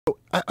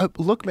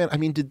look, man, I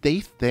mean, did they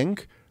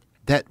think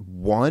that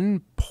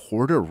one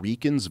Puerto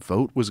Rican's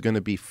vote was going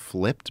to be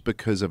flipped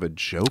because of a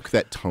joke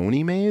that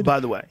Tony made? By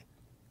the way,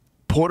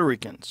 Puerto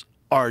Ricans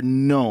are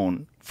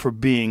known for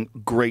being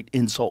great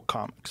insult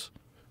comics.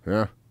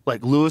 Yeah.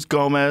 Like Luis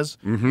Gomez,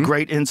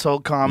 great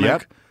insult comic.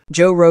 Yep.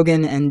 Joe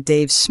Rogan and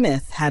Dave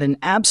Smith had an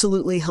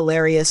absolutely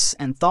hilarious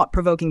and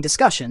thought-provoking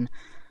discussion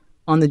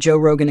on the Joe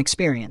Rogan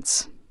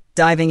Experience,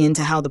 diving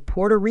into how the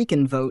Puerto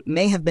Rican vote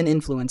may have been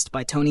influenced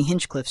by Tony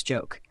Hinchcliffe's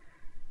joke.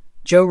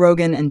 Joe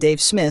Rogan and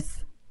Dave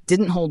Smith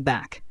didn't hold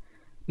back,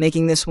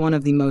 making this one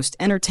of the most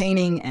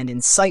entertaining and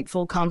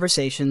insightful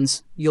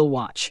conversations you'll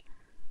watch.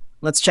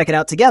 Let's check it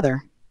out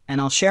together, and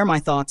I'll share my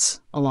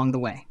thoughts along the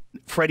way.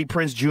 Freddie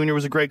Prinze Jr.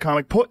 was a great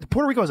comic.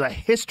 Puerto Rico has a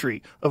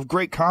history of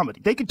great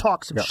comedy. They can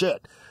talk some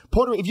shit.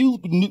 If you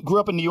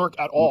grew up in New York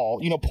at all,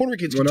 you know, Puerto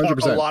Ricans can 100%.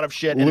 talk a lot of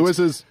shit. Lewis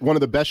is one of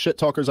the best shit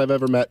talkers I've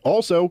ever met.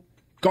 Also,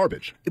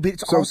 garbage.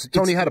 So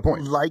Tony had a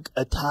point. Like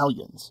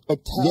Italians.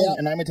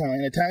 And I'm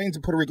Italian. Italians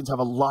and Puerto Ricans have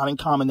a lot in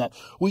common, that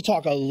we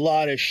talk a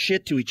lot of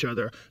shit to each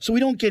other, so we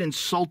don't get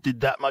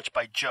insulted that much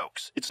by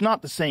jokes. It's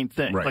not the same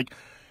thing. Right. Like,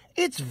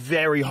 it's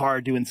very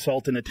hard to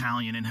insult an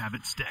Italian and have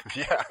it stick.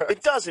 Yeah.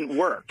 It doesn't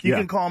work. You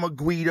can call him a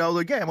Guido.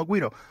 Like, yeah, I'm a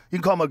Guido. You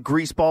can call him a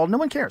greaseball. No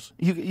one cares.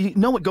 You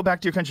know what? Go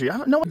back to your country. I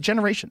don't know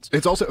generations.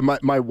 It's also,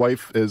 my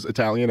wife is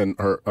Italian, and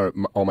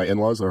all my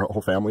in-laws, her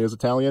whole family is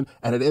Italian.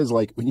 And it is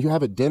like, when you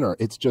have a dinner,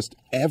 it's just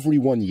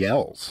everyone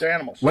yells. They're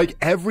animals. Like,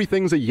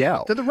 everything's a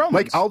yell. They're the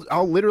Romans. Like,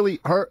 I'll literally,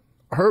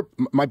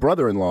 my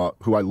brother-in-law,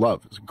 who I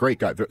love, is a great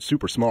guy,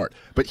 super smart,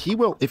 but he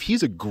will, if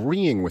he's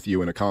agreeing with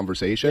you in a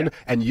conversation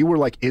and you were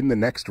like in the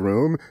next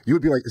room, you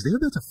would be like, is they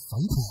about to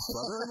fight his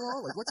brother-in-law?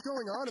 Like, what's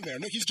going on in there?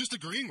 No, he's just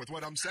agreeing with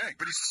what I'm saying,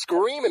 but he's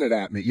screaming it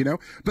at me, you know?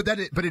 But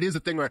it is a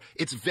thing where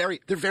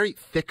they're very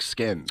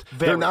thick-skinned.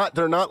 They're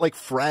not like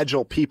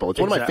fragile people. It's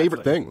one of my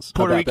favorite things.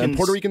 Puerto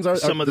Ricans are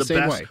some of the same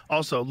best, way.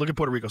 Also, look at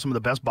Puerto Rico. Some of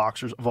the best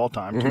boxers of all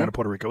time came out of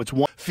Puerto Rico. It's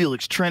one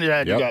Felix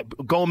Trinidad. You got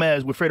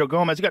Gomez, Wilfredo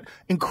Gomez. You got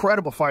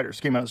incredible fighters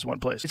came out of this one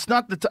place. It's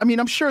not that, I mean,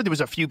 I'm sure there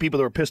was a few people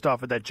that were pissed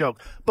off at that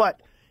joke,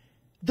 but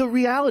the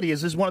reality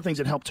is one of the things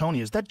that helped Tony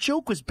is that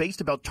joke was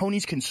based about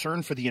Tony's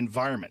concern for the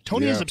environment.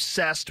 Tony is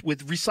obsessed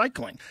with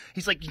recycling.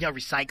 He's like, you know,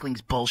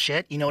 recycling's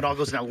bullshit. You know, it all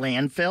goes in a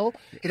landfill.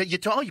 I'm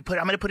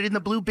going to put it in the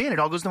blue bin. It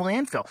all goes in the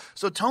landfill.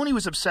 So Tony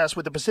was obsessed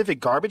with the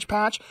Pacific garbage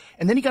patch,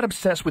 and then he got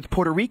obsessed with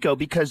Puerto Rico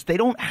because they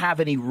don't have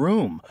any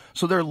room.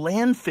 So their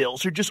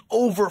landfills are just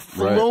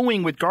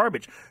overflowing with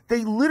garbage.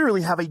 They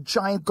literally have a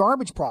giant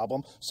garbage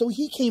problem. So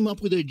he came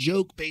up with a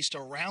joke based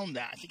around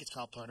that. I think it's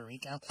called Puerto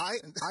Rico. I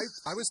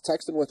was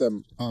texting with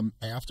him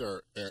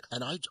after it,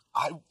 and I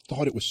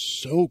thought it was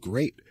so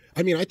great.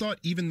 I mean, I thought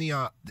even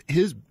the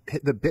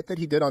bit that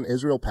he did on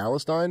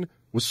Israel-Palestine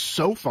was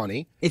so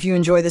funny. If you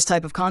enjoy this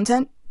type of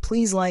content,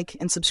 please like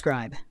and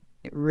subscribe.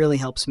 It really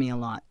helps me a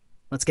lot.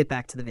 Let's get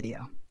back to the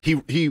video.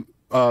 He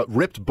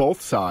ripped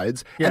both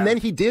sides, and then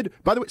he did,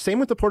 by the way, same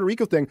with the Puerto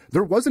Rico thing,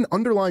 there was an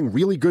underlying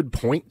really good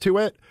point to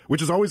it,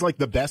 which is always like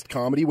the best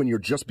comedy, when you're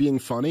just being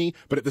funny,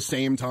 but at the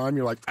same time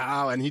you're like,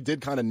 oh, and he did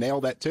kind of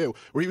nail that too,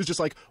 where he was just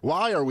like,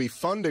 why are we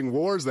funding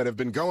wars that have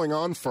been going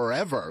on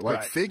forever?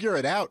 Like, figure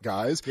it out,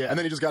 guys. And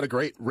then he just got a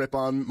great rip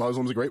on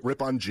Muslims, a great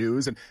rip on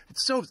Jews, and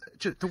it's so,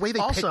 the way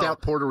they picked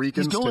out Puerto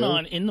Ricans he's going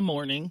on in the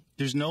morning,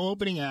 there's no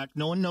opening act,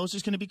 no one knows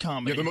there's going to be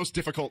comedy. Yeah, the most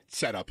difficult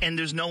setup. And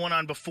there's no one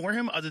on before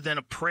him other than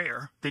a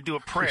prayer. They do a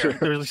prayer.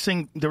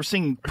 They were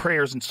singing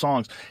prayers and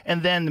songs,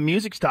 and then the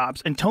music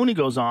stops, and Tony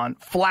goes on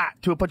flat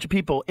to a bunch of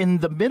people in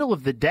the middle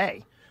of the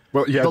day.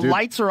 Well, yeah, the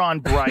lights are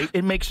on bright.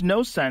 It makes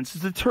no sense.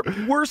 It's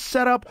the worst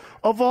setup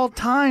of all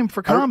time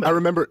for comedy. I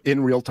remember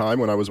in real time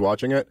when I was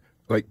watching it,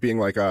 like being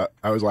like, I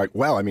was like,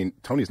 well, I mean,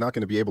 Tony's not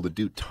going to be able to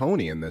do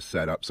Tony in this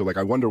setup, so like,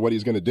 I wonder what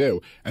he's going to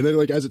do. And then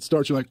like as it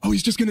starts, you're like, oh,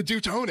 he's just going to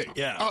do Tony.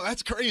 Yeah. Oh,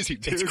 that's crazy,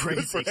 dude. It's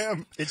crazy. Good for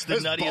him. It's the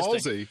that's nuttiest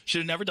ballsy thing.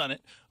 Should have never done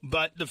it,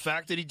 but the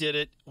fact that he did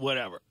it,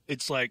 whatever.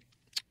 It's like,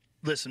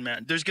 listen,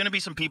 man, there's going to be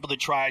some people that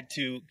tried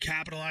to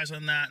capitalize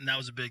on that, and that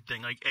was a big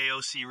thing. Like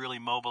AOC really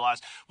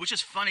mobilized, which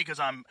is funny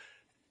because I'm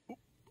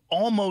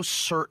almost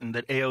certain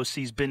that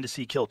AOC's been to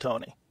see Kill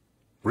Tony.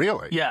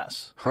 Really?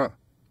 Yes. Huh.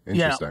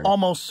 Interesting. Yeah,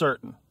 almost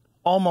certain.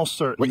 Almost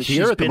certain. Wait,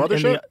 here at the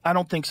mothership? I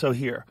don't think so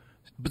here,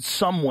 but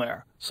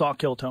somewhere saw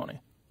Kill Tony.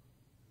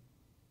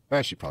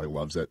 She probably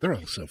loves it. They're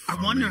all so funny.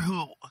 I wonder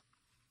who.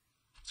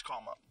 Let's call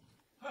him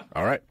up.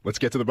 All right, let's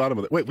get to the bottom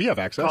of it. Wait, we have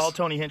access. Call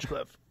Tony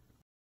Hinchcliffe.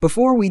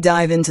 Before we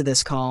dive into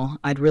this call,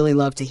 I'd really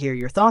love to hear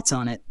your thoughts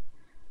on it.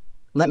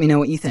 Let me know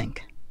what you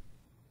think.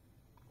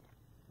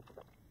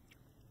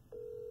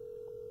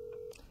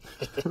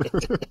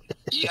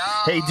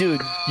 Hey,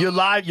 dude, you're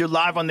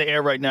live on the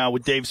air right now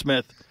with Dave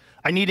Smith.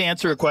 I need to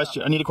answer a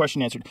question. I need a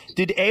question answered.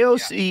 Did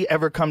AOC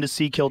ever come to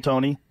see Kill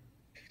Tony?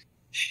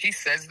 She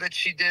says that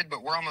she did,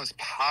 but we're almost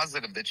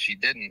positive that she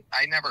didn't.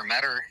 I never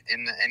met her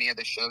in any of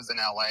the shows in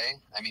L.A.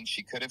 I mean,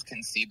 she could have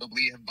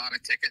conceivably have bought a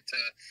ticket to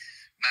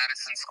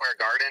Madison Square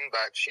Garden,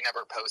 but she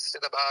never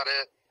posted about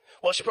it.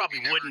 Well, she probably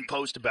wouldn't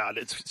post about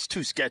it. It's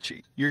too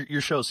sketchy. Your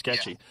show's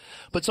sketchy. Yeah.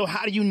 But so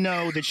how do you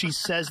know that she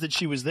says that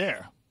she was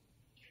there?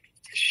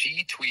 She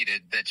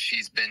tweeted that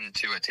she's been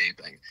to a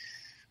taping.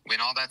 When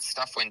all that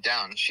stuff went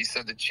down, she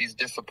said that she's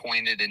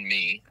disappointed in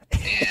me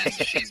and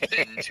she's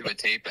been to a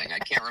taping. I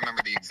can't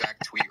remember the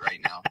exact tweet right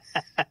now,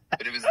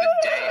 but it was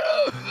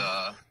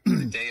the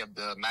day of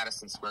the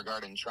Madison Square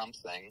Garden Trump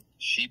thing.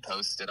 She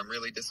posted, "I'm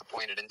really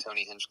disappointed in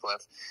Tony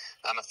Hinchcliffe.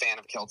 I'm a fan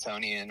of Kill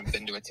Tony and I've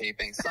been to a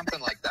taping."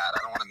 Something like that. I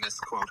don't want to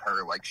misquote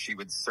her, like she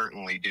would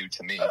certainly do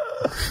to me.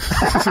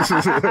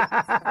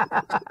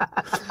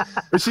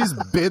 But she's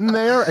been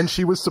there and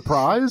she was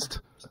surprised?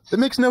 It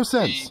makes no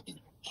sense.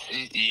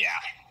 Yeah.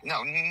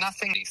 No,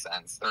 nothing makes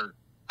sense. They're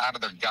out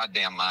of their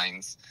goddamn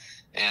minds,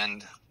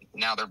 and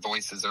now their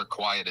voices are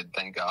quieted,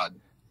 thank God.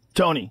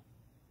 Tony,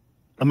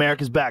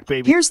 America's back,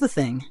 baby. Here's the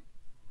thing.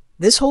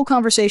 This whole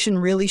conversation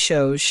really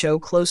shows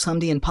close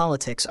Humdy and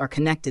politics are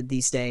connected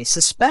these days,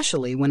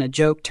 especially when a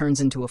joke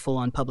turns into a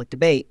full-on public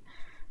debate.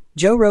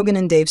 Joe Rogan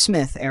and Dave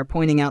Smith are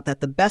pointing out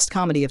that the best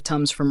comedy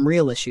comes from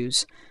real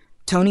issues.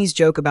 Tony's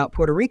joke about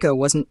Puerto Rico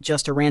wasn't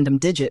just a random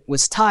digit,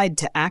 was tied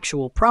to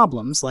actual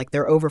problems like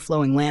their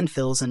overflowing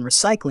landfills and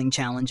recycling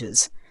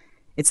challenges.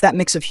 It's that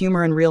mix of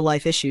humor and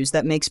real-life issues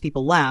that makes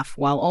people laugh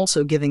while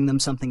also giving them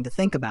something to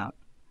think about.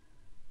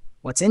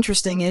 What's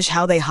interesting is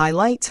how they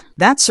highlight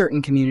that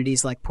certain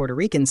communities like Puerto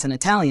Ricans and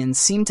Italians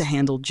seem to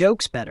handle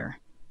jokes better.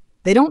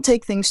 They don't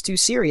take things too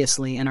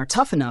seriously and are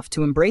tough enough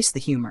to embrace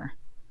the humor.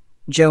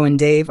 Joe and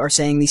Dave are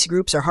saying these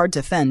groups are hard to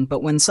offend,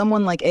 but when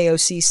someone like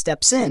AOC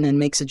steps in and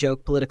makes a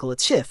joke political,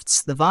 it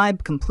shifts the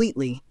vibe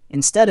completely.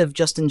 Instead of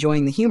just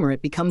enjoying the humor,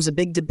 it becomes a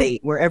big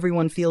debate where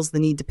everyone feels the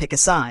need to pick a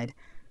side.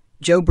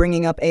 Joe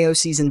bringing up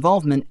AOC's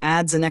involvement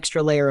adds an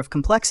extra layer of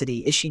complexity.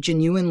 Is she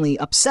genuinely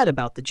upset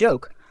about the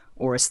joke,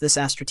 or is this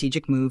a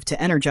strategic move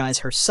to energize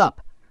her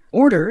sup?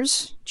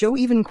 Orders, Joe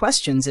even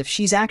questions if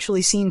she's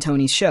actually seen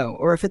Tony's show,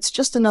 or if it's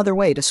just another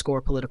way to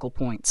score political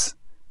points.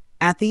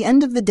 At the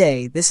end of the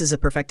day, this is a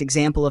perfect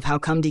example of how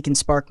comedy can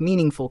spark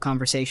meaningful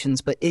conversations,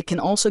 but it can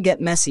also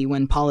get messy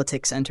when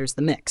politics enters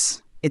the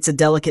mix. It's a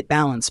delicate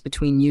balance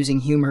between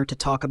using humor to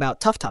talk about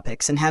tough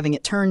topics and having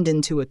it turned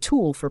into a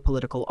tool for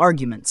political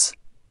arguments.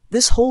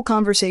 This whole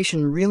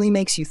conversation really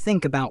makes you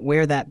think about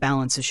where that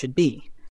balance should be.